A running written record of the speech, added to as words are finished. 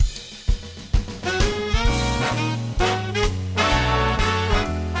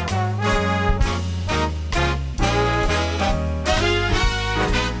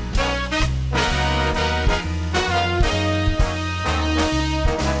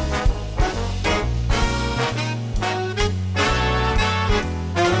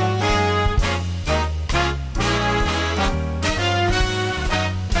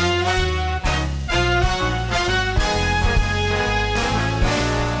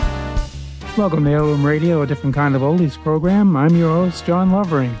Welcome to Heirloom Radio, a different kind of oldies program. I'm your host, John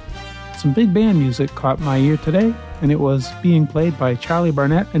Lovering. Some big band music caught my ear today, and it was being played by Charlie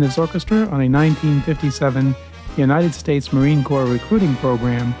Barnet and his orchestra on a 1957 United States Marine Corps recruiting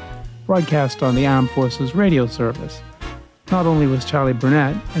program broadcast on the Armed Forces radio service. Not only was Charlie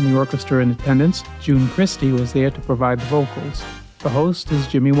Barnet and the orchestra in attendance, June Christy was there to provide the vocals. The host is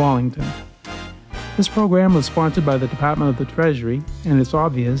Jimmy Wallington. This program was sponsored by the Department of the Treasury, and it's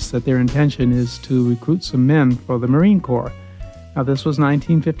obvious that their intention is to recruit some men for the Marine Corps. Now, this was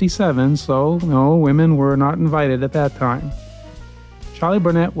 1957, so no, women were not invited at that time. Charlie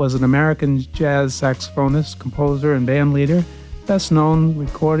Barnet was an American jazz saxophonist, composer, and band leader. Best known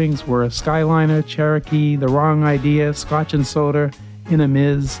recordings were Skyliner, Cherokee, The Wrong Idea, Scotch and Soda, In a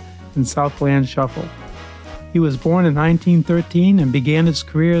Miz, and Southland Shuffle. He was born in 1913 and began his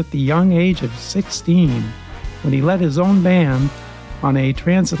career at the young age of 16 when he led his own band on a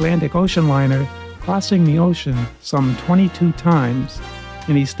transatlantic ocean liner crossing the ocean some 22 times,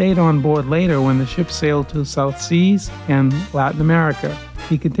 and he stayed on board later when the ship sailed to South Seas and Latin America.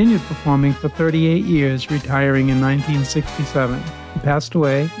 He continued performing for 38 years, retiring in 1967. He passed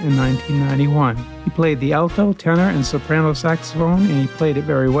away in 1991. He played the alto, tenor, and soprano saxophone, and he played it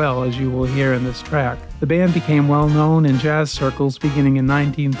very well, as you will hear in this track. The band became well known in jazz circles beginning in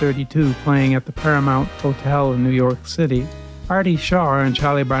 1932, playing at the Paramount Hotel in New York City. Artie Shaw and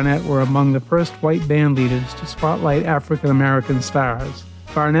Charlie Barnet were among the first white band leaders to spotlight African-American stars.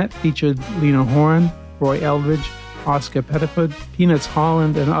 Barnet featured Lena Horne, Roy Eldridge, Oscar Pettiford, Peanuts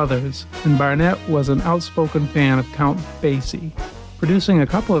Holland, and others, and Barnet was an outspoken fan of Count Basie, producing a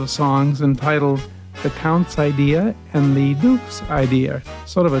couple of songs entitled The Count's Idea and The Duke's Idea,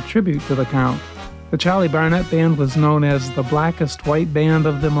 sort of a tribute to the Count. The Charlie Barnet Band was known as the blackest white band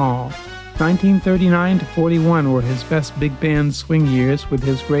of them all. 1939 to 41 were his best big band swing years, with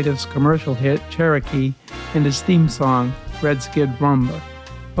his greatest commercial hit, Cherokee, and his theme song, Red Skid Rumba.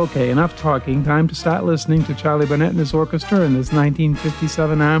 Okay, enough talking. Time to start listening to Charlie Barnet and his orchestra in this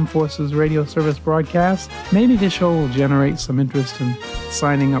 1957 Armed Forces Radio Service broadcast. Maybe this show will generate some interest in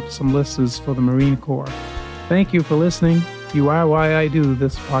signing up some listers for the Marine Corps. Thank you for listening. You are why I do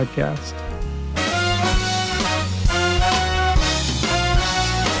this podcast.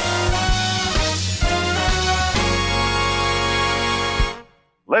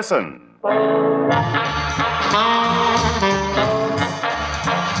 Listen.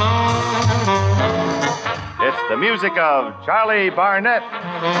 It's the music of Charlie Barnet.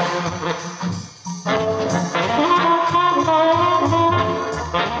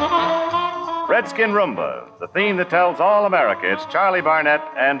 Redskin Rumba, the theme that tells all America it's Charlie Barnet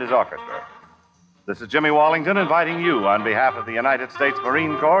and his orchestra. This is Jimmy Wallington inviting you on behalf of the United States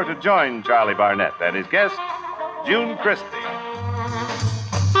Marine Corps to join Charlie Barnet and his guest, June Christy.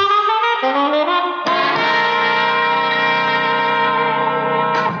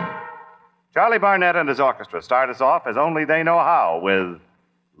 Charlie Barnet and his orchestra start us off as only they know how with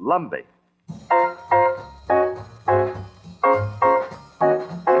Lumbee.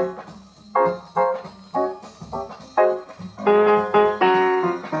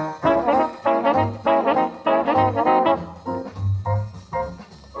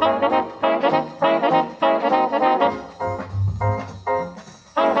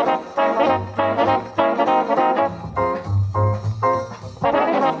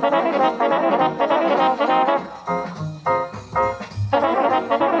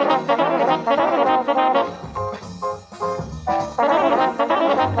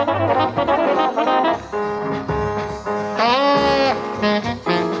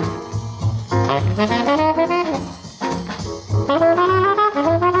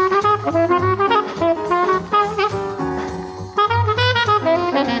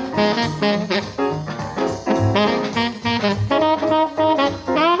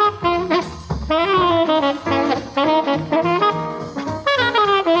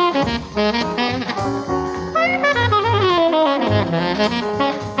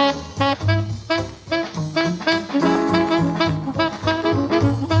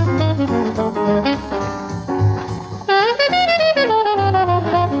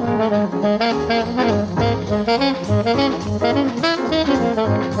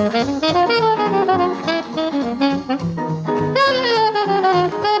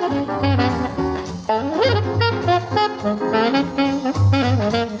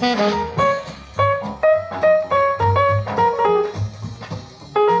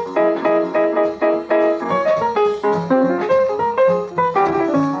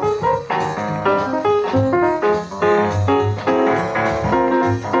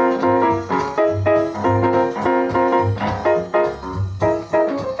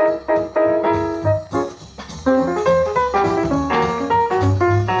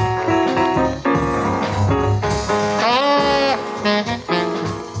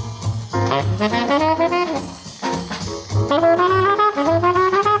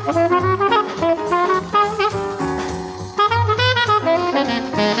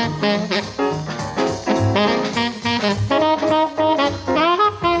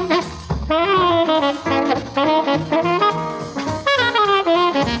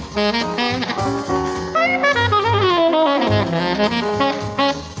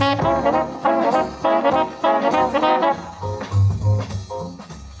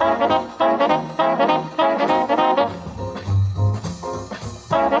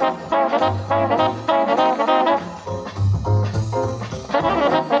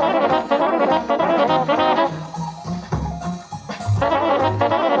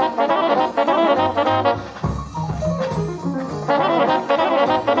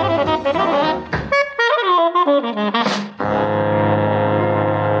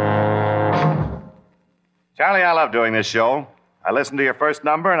 love doing this show. I listen to your first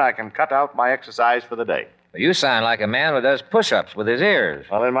number, and I can cut out my exercise for the day. Well, you sound like a man who does push-ups with his ears.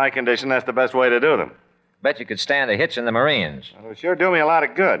 Well, in my condition, that's the best way to do them. Bet you could stand a hitch in the Marines. It would sure do me a lot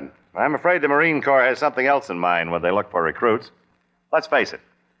of good. I'm afraid the Marine Corps has something else in mind when they look for recruits. Let's face it.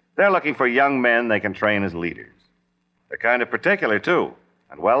 They're looking for young men they can train as leaders. They're kind of particular, too.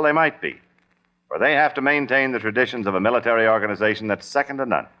 And, well, they might be. For they have to maintain the traditions of a military organization that's second to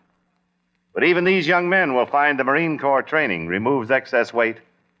none. But even these young men will find the Marine Corps training removes excess weight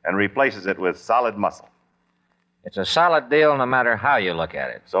and replaces it with solid muscle. It's a solid deal no matter how you look at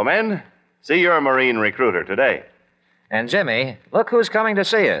it. So, men, see your Marine recruiter today. And, Jimmy, look who's coming to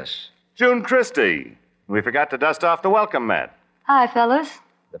see us. June Christie. We forgot to dust off the welcome mat. Hi, fellas.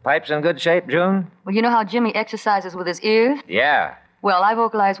 The pipe's in good shape, June? Well, you know how Jimmy exercises with his ears? Yeah. Well, I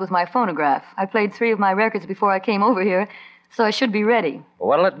vocalize with my phonograph. I played 3 of my records before I came over here, so I should be ready. Well,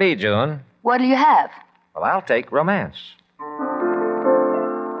 what'll it be, June? What'll you have? Well, I'll take Romance.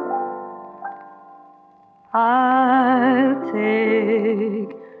 I'll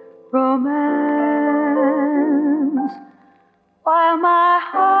take romance while my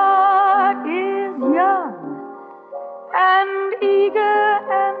heart is young and eager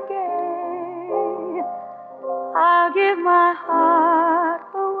and gay. I'll give my heart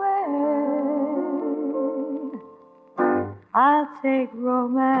away. I'll take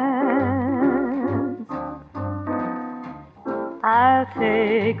romance. I'll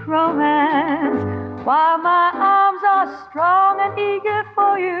take romance while my arms are strong and eager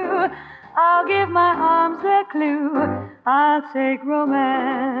for you. I'll give my arms their clue. I'll take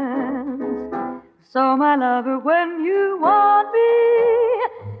romance. So, my lover, when you want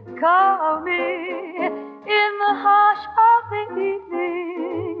me, call me in the hush of the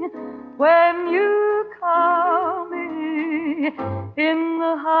evening. When you call me in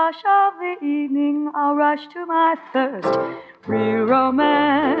the hush of the evening, I'll rush to my thirst, real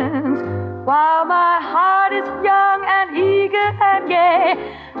romance. While my heart is young and eager and gay,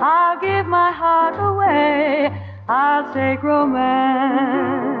 I'll give my heart away. I'll take romance.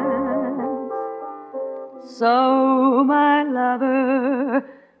 So, my lover,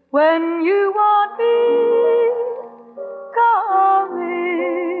 when you want me, call me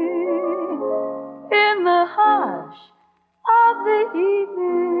in the hush of the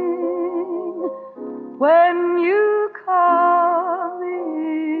evening. When you call me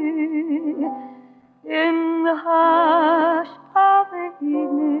in the hush of the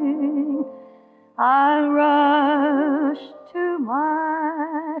evening, I'll rush to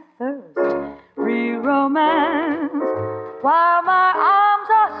my thirst, real romance. While my arms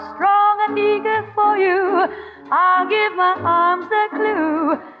are strong and eager for you, I'll give my arms their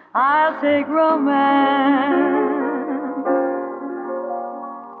clue. I'll take romance.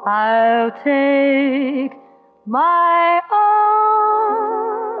 I'll take my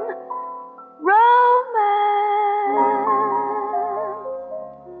own romance.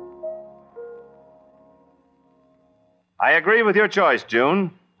 I agree with your choice,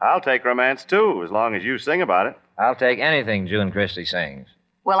 June. I'll take romance, too, as long as you sing about it. I'll take anything June Christie sings.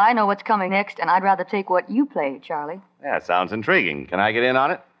 Well, I know what's coming next, and I'd rather take what you play, Charlie. Yeah, it sounds intriguing. Can I get in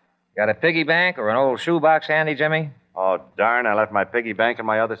on it? Got a piggy bank or an old shoebox handy, Jimmy? Oh, darn, I left my piggy bank in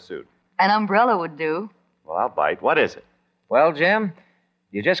my other suit. An umbrella would do. Well, I'll bite. What is it? Well, Jim,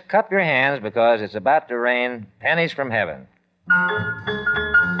 you just cup your hands because it's about to rain pennies from heaven.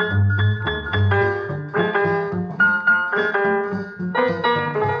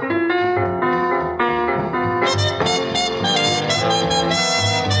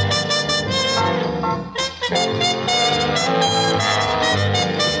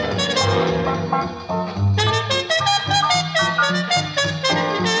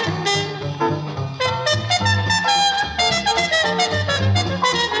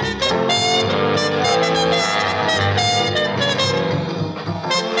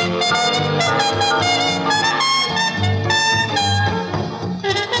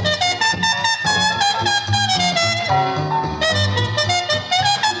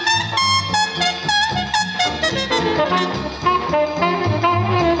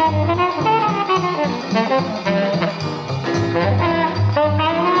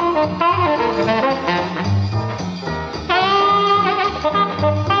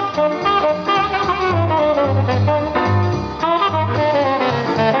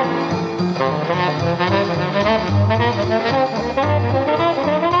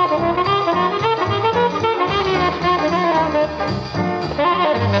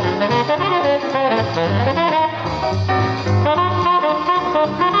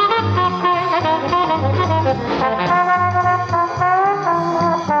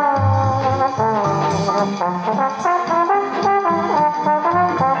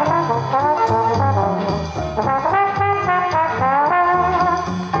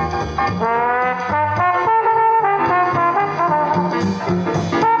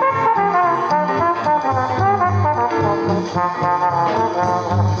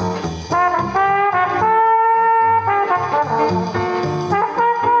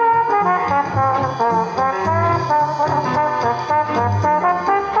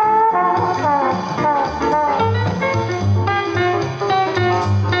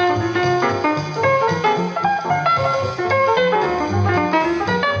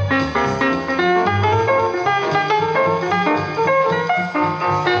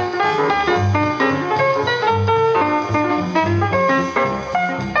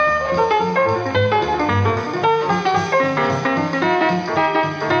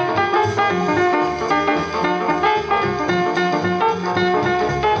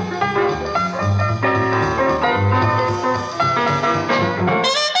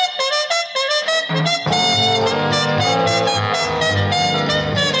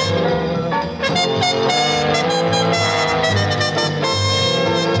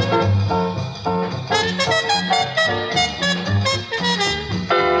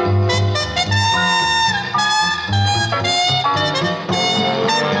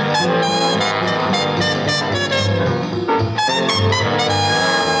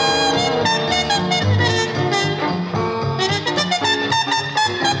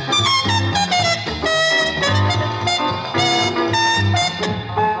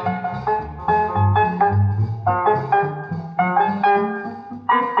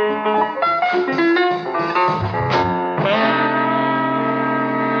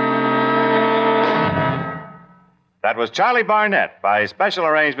 That was Charlie Barnett by special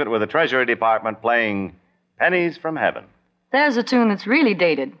arrangement with the Treasury Department playing Pennies from Heaven. There's a tune that's really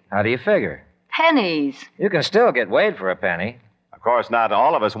dated. How do you figure? Pennies. You can still get weighed for a penny. Of course, not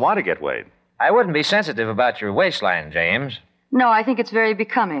all of us want to get weighed. I wouldn't be sensitive about your waistline, James. No, I think it's very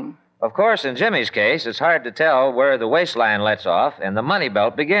becoming. Of course, in Jimmy's case, it's hard to tell where the waistline lets off and the money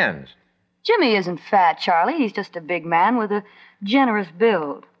belt begins. Jimmy isn't fat, Charlie. He's just a big man with a generous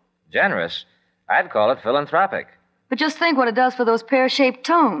build. Generous? I'd call it philanthropic. But just think what it does for those pear-shaped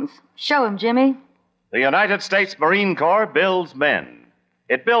tones. Show him, Jimmy. The United States Marine Corps builds men.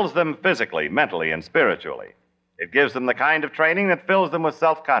 It builds them physically, mentally, and spiritually. It gives them the kind of training that fills them with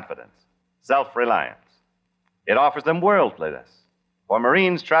self-confidence, self-reliance. It offers them worldliness, for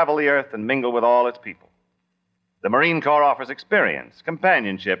Marines travel the earth and mingle with all its people. The Marine Corps offers experience,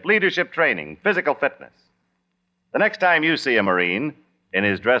 companionship, leadership training, physical fitness. The next time you see a Marine, in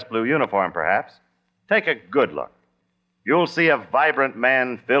his dress blue uniform perhaps, take a good look. You'll see a vibrant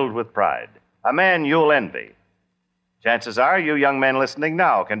man filled with pride, a man you'll envy. Chances are you young men listening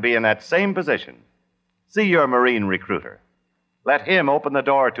now can be in that same position. See your Marine recruiter. Let him open the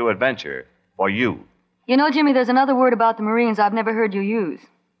door to adventure for you. You know, Jimmy, there's another word about the Marines I've never heard you use.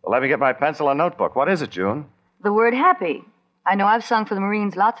 Well, let me get my pencil and notebook. What is it, June? The word happy. I know I've sung for the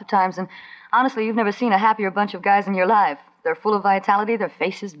Marines lots of times, and honestly, you've never seen a happier bunch of guys in your life. They're full of vitality, their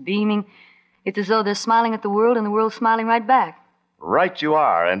faces beaming. It's as though they're smiling at the world and the world's smiling right back. Right you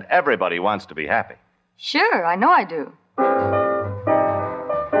are, and everybody wants to be happy. Sure, I know I do.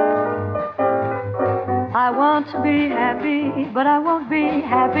 I want to be happy, but I won't be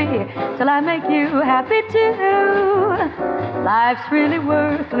happy till I make you happy too. Life's really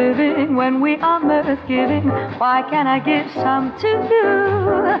worth living when we are mirth giving. Why can't I give some to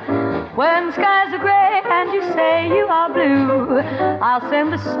you? When skies are gray and you say you are blue, I'll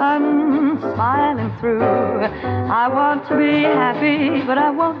send the sun smiling through. I want to be happy, but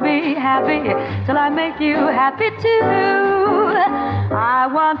I won't be happy till I make you happy too. I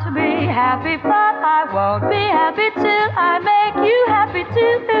want to be happy, but I won't be happy till I make you happy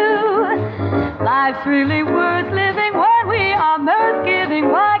too. Life's really worth living when we are mirth giving.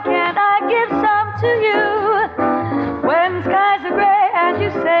 Why can't I give some to you? When skies are gray and you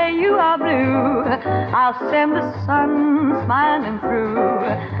say you are blue, I'll send the sun smiling through.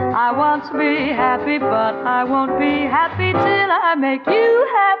 I want to be happy, but I won't be happy till I make you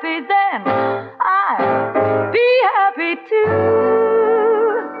happy. Then I'll be happy too.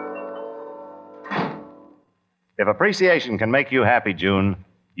 If appreciation can make you happy, June,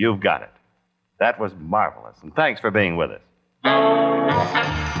 you've got it. That was marvelous, and thanks for being with us.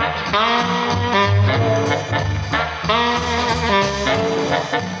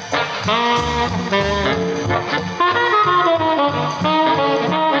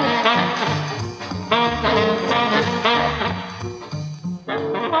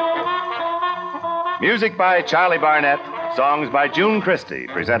 Music by Charlie Barnett. Songs by June Christie,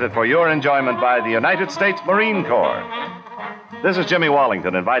 presented for your enjoyment by the United States Marine Corps. This is Jimmy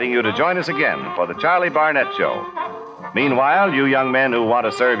Wallington inviting you to join us again for the Charlie Barnett Show. Meanwhile, you young men who want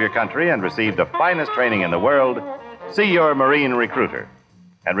to serve your country and receive the finest training in the world, see your Marine recruiter.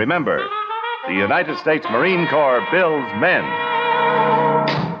 And remember, the United States Marine Corps builds men.